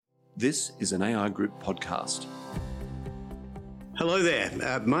This is an AI Group podcast. Hello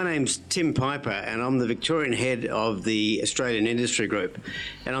there. My name's Tim Piper and I'm the Victorian head of the Australian Industry Group.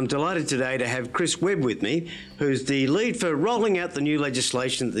 And I'm delighted today to have Chris Webb with me, who's the lead for rolling out the new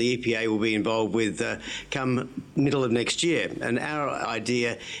legislation that the EPA will be involved with come middle of next year. And our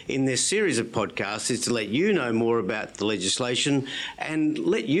idea in this series of podcasts is to let you know more about the legislation and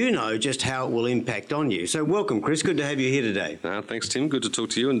let you know just how it will impact on you. So welcome, Chris. Good to have you here today. Thanks, Tim. Good to talk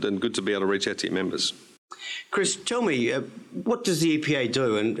to you and good to be able to reach out to your members. Chris, tell me, what does the EPA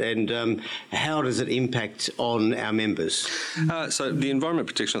do and how does it impact on our members? So the Environment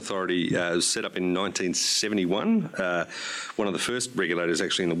Protection Authority was set up in 1971, one of the first regulators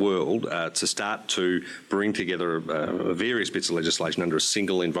actually in the world to start to bring together various bits of legislation under a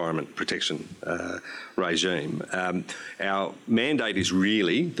single environment protection regime. Our mandate is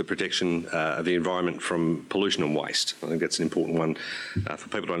really the protection of the environment from pollution and waste. I think that's an important one for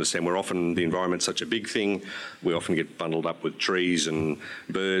people to understand. The environment's such a big thing. We often get bundled up with trees and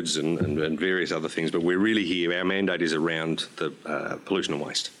birds and various other things, but we're really here. Our mandate is around the pollution and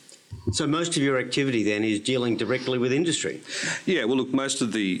waste. So most of your activity then is dealing directly with industry? Yeah, well, look, most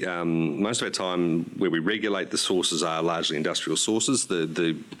of our time where we regulate the sources are largely industrial sources.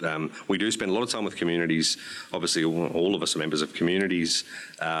 We do spend a lot of time with communities. Obviously, all of us are members of communities,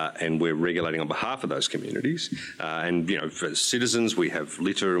 and we're regulating on behalf of those communities. And for citizens, we have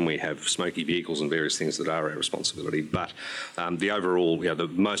litter and we have smoky vehicles and various things that are our responsibility. But the overall,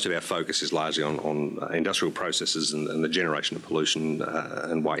 most of our focus is largely on industrial processes and the generation of pollution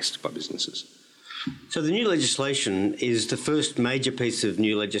and waste by businesses. So the new legislation is the first major piece of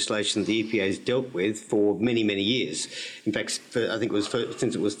new legislation the EPA has dealt with for many, many years. In fact, I think it was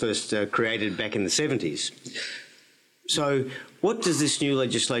since it was first created back in the 70s. So what does this new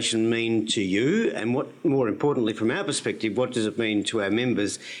legislation mean to you, and what, more importantly from our perspective, what does it mean to our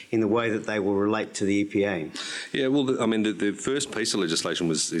members in the way that they will relate to the EPA? Yeah, well, the first piece of legislation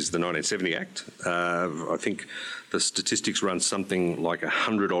is the 1970 Act. I think the statistics run something like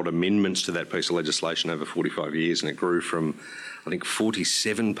 100-odd amendments to that piece of legislation over 45 years, and it grew from, I think,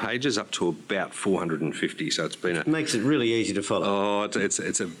 47 pages up to about 450. So it's been It makes it really easy to follow. Oh, it's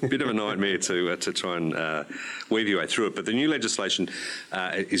a bit of a nightmare to try and weave your way through it. But the new legislation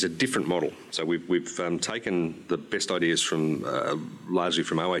is a different model. So we've taken the best ideas from largely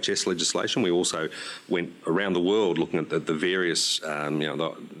from OHS legislation. We also went around the world looking at the various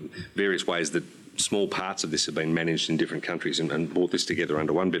the various ways that small parts of this have been managed in different countries and brought this together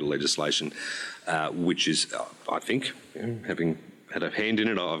under one bit of legislation, which is, I think, having had a hand in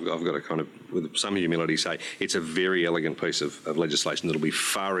it, I've got to kind of, with some humility, say it's a very elegant piece of legislation that'll be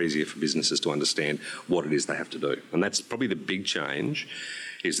far easier for businesses to understand what it is they have to do. And that's probably the big change,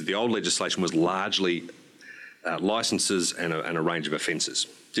 is that the old legislation was largely licences and a range of offences.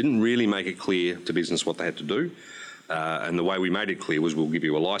 Didn't really make it clear to business what they had to do. And the way we made it clear was we'll give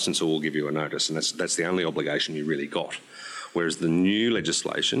you a licence or we'll give you a notice, and that's the only obligation you really got. Whereas the new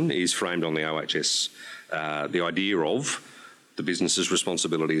legislation is framed on the OHS, the idea of the business's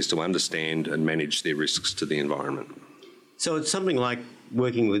responsibility is to understand and manage their risks to the environment. So it's something like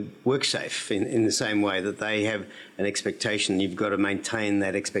working with WorkSafe in the same way that they have an expectation. You've got to maintain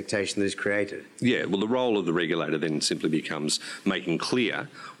that expectation that is created. Yeah, well, the role of the regulator then simply becomes making clear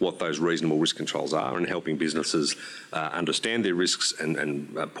what those reasonable risk controls are and helping businesses understand their risks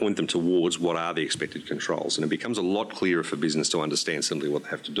and point them towards what are the expected controls. And it becomes a lot clearer for business to understand simply what they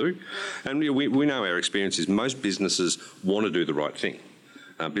have to do. And we know our experience is most businesses want to do the right thing.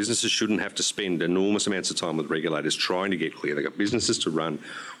 Businesses shouldn't have to spend enormous amounts of time with regulators trying to get clear. They've got businesses to run.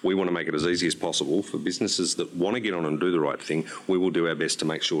 We want to make it as easy as possible. For businesses that want to get on and do the right thing, we will do our best to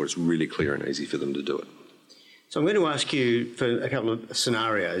make sure it's really clear and easy for them to do it. So I'm going to ask you for a couple of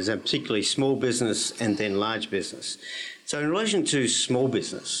scenarios, particularly small business and then large business. So in relation to small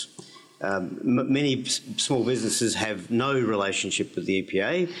business, many small businesses have no relationship with the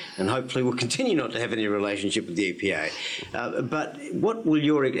EPA and hopefully will continue not to have any relationship with the EPA. But what will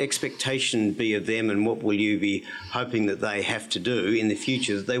your expectation be of them, and what will you be hoping that they have to do in the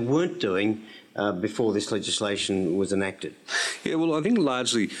future that they weren't doing before this legislation was enacted? Yeah, well, I think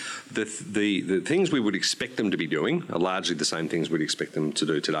largely the things we would expect them to be doing are largely the same things we'd expect them to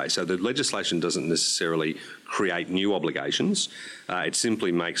do today. So the legislation doesn't necessarily create new obligations. It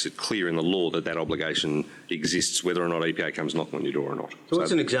simply makes it clear in the law that that obligation exists, whether or not EPA comes knocking on your door or not. So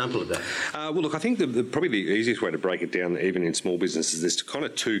what's an example of that? Well, look, I think probably the easiest way to break it down, even in small businesses, there's kind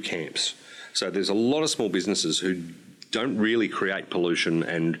of two camps. So there's a lot of small businesses who don't really create pollution,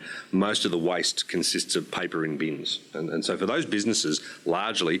 and most of the waste consists of paper in bins. And so for those businesses,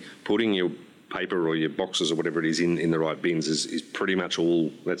 largely putting your paper or your boxes or whatever it is in the right bins is pretty much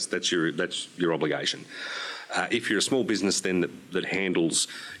all. That's your obligation. If you're a small business then that handles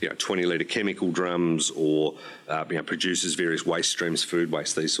 20-litre chemical drums or produces various waste streams, food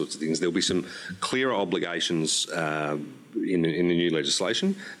waste, these sorts of things, there'll be some clearer obligations in the new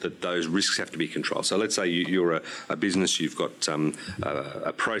legislation that those risks have to be controlled. So let's say you're a business, you've got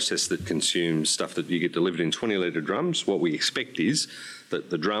a process that consumes stuff that you get delivered in 20-litre drums. What we expect is that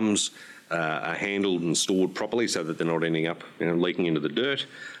the drums are handled and stored properly so that they're not ending up leaking into the dirt,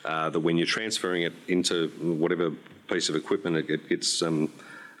 that when you're transferring it into whatever piece of equipment it gets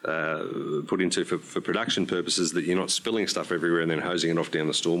put into for production purposes, that you're not spilling stuff everywhere and then hosing it off down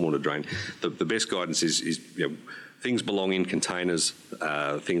the stormwater drain. The best guidance is things belong in containers,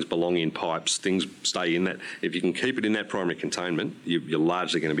 things belong in pipes, things stay in that. If you can keep it in that primary containment, you're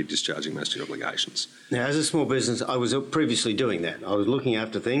largely going to be discharging most of your obligations. Now, as a small business, I was previously doing that. I was looking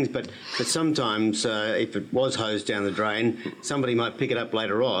after things, but sometimes if it was hosed down the drain, somebody might pick it up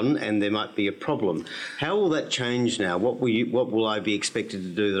later on and there might be a problem. How will that change now? What will I be expected to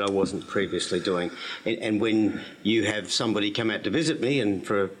do that I wasn't previously doing? And when you have somebody come out to visit me and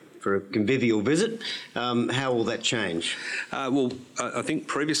for a convivial visit, how will that change? Well, I think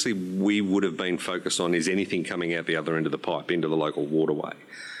previously we would have been focused on is anything coming out the other end of the pipe into the local waterway,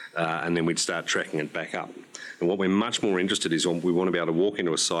 and then we'd start tracking it back up. And what we're much more interested is we want to be able to walk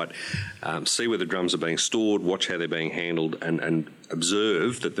into a site, see where the drums are being stored, watch how they're being handled, and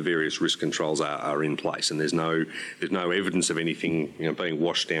observe that the various risk controls are in place. And there's no evidence of anything being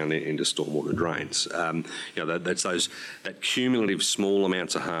washed down into stormwater drains. That's that cumulative small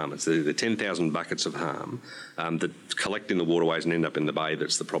amounts of harm. It's the 10,000 buckets of harm that collect in the waterways and end up in the bay.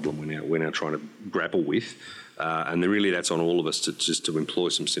 That's the problem we're now trying to grapple with. And really, that's on all of us to employ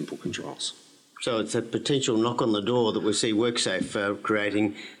some simple controls. So it's a potential knock on the door that we see WorkSafe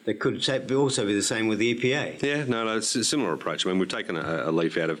creating that could also be the same with the EPA. Yeah, no, it's a similar approach. I mean, we've taken a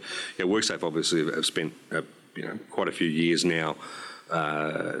leaf out of WorkSafe. Obviously, have spent quite a few years now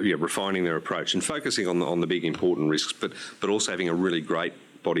refining their approach and focusing on the big important risks, but also having a really great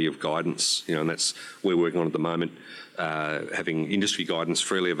body of guidance. And that's we're working on at the moment. Having industry guidance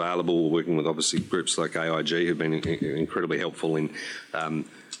freely available. We're working with obviously groups like AIG who've been incredibly helpful in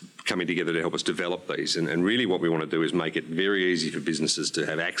coming together to help us develop these. And really what we want to do is make it very easy for businesses to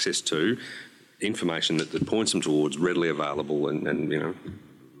have access to information that points them towards readily available and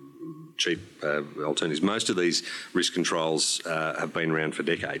cheap alternatives. Most of these risk controls have been around for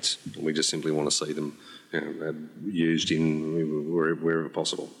decades. We just simply want to see them used in wherever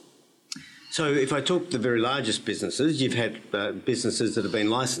possible. So if I talk the very largest businesses, you've had businesses that have been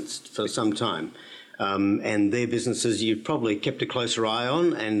licensed for some time. And their businesses you've probably kept a closer eye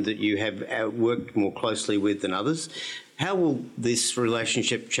on and that you have worked more closely with than others. How will this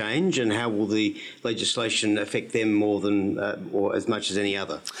relationship change and how will the legislation affect them more than or as much as any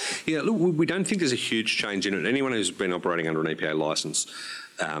other? Yeah, look, we don't think there's a huge change in it. Anyone who's been operating under an EPA licence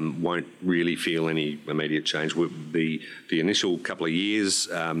won't really feel any immediate change. The initial couple of years,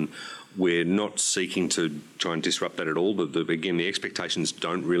 we're not seeking to try and disrupt that at all. But again, the expectations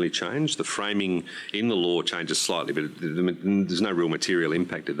don't really change. The framing in the law changes slightly, but there's no real material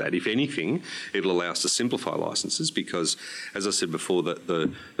impact of that. If anything, it'll allow us to simplify licences because, as I said before,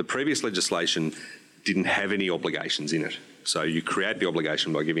 the previous legislation didn't have any obligations in it. So you create the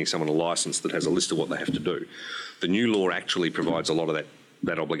obligation by giving someone a licence that has a list of what they have to do. The new law actually provides a lot of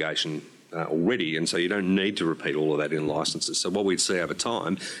that obligation already, and so you don't need to repeat all of that in licences. So what we'd see over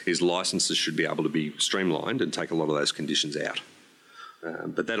time is licences should be able to be streamlined and take a lot of those conditions out.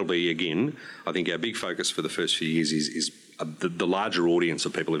 But that'll be, again, I think our big focus for the first few years is the larger audience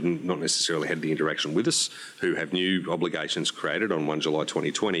of people who've not necessarily had the interaction with us, who have new obligations created on 1 July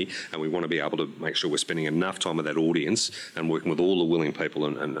 2020, and we want to be able to make sure we're spending enough time with that audience and working with all the willing people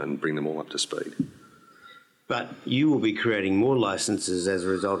and bring them all up to speed. But you will be creating more licences as a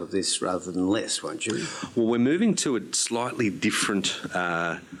result of this rather than less, won't you? Well, we're moving to a slightly different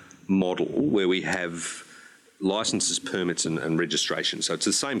model where we have licences, permits and registration. So it's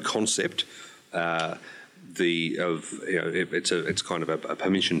the same concept. It's kind of a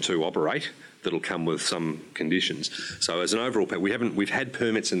permission to operate that'll come with some conditions. So as an overall, we've had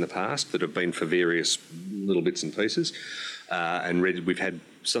permits in the past that have been for various little bits and pieces, and we've had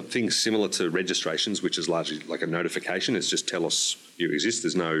something similar to registrations, which is largely like a notification. It's just tell us you exist.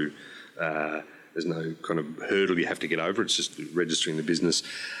 There's no kind of hurdle you have to get over. It's just registering the business,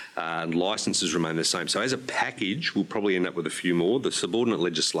 and licences remain the same. So as a package, we'll probably end up with a few more. The subordinate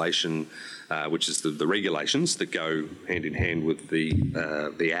legislation, which is the regulations that go hand in hand with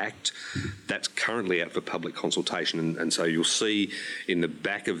the Act, that's currently out for public consultation, and so you'll see in the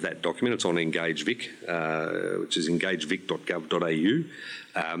back of that document, it's on EngageVic, which is engagevic.gov.au,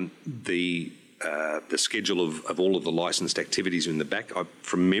 the schedule of all of the licensed activities in the back.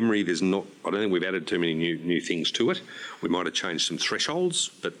 From memory, I don't think we've added too many new things to it. We might have changed some thresholds,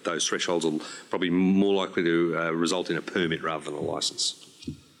 but those thresholds will probably more likely to result in a permit rather than a licence.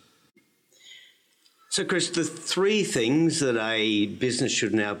 So, Chris, the three things that a business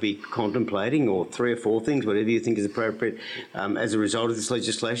should now be contemplating, or three or four things, whatever you think is appropriate, as a result of this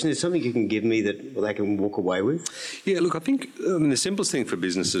legislation, is something you can give me that they can walk away with? Yeah, look, I think the simplest thing for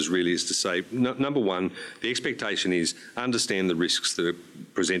businesses really is to say, number one, the expectation is understand the risks that are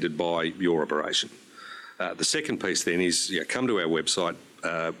presented by your operation. The second piece then is come to our website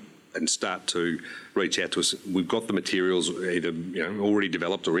and start to reach out to us. We've got the materials either already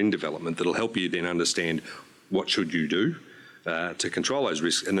developed or in development that'll help you then understand what should you do to control those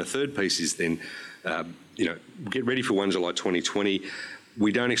risks. And the third piece is then, get ready for 1 July 2020.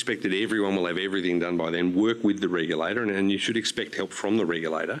 We don't expect that everyone will have everything done by then. Work with the regulator, and you should expect help from the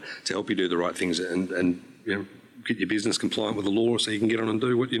regulator to help you do the right things and get your business compliant with the law so you can get on and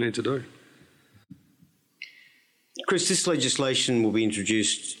do what you need to do. Chris, this legislation will be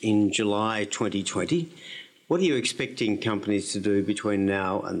introduced in July 2020. What are you expecting companies to do between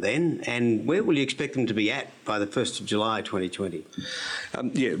now and then, and where will you expect them to be at by the 1st of July 2020?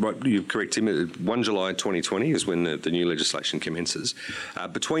 Yeah, right, you're correct, Tim. 1 July 2020 is when the new legislation commences.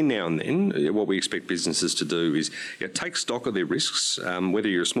 Between now and then, what we expect businesses to do is take stock of their risks. Whether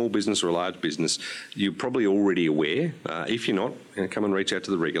you're a small business or a large business, you're probably already aware. If you're not, come and reach out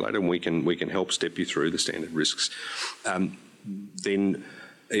to the regulator, and we can help step you through the standard risks. Then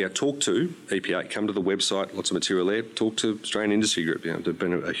talk to EPA, come to the website, lots of material there, talk to Australian Industry Group. They've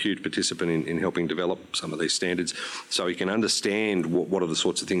been a huge participant in helping develop some of these standards, so you can understand what are the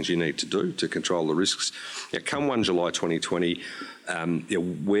sorts of things you need to do to control the risks. Come 1 July 2020,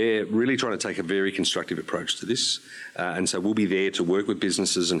 we're really trying to take a very constructive approach to this, and so we'll be there to work with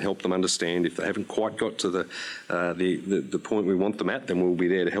businesses and help them understand. If they haven't quite got to the point we want them at, then we'll be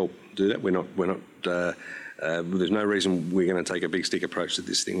there to help do that. We're not there's no reason we're going to take a big stick approach to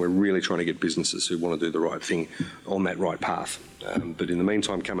this thing. We're really trying to get businesses who want to do the right thing on that right path. But in the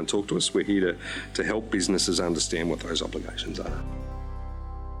meantime, come and talk to us. We're here to help businesses understand what those obligations are.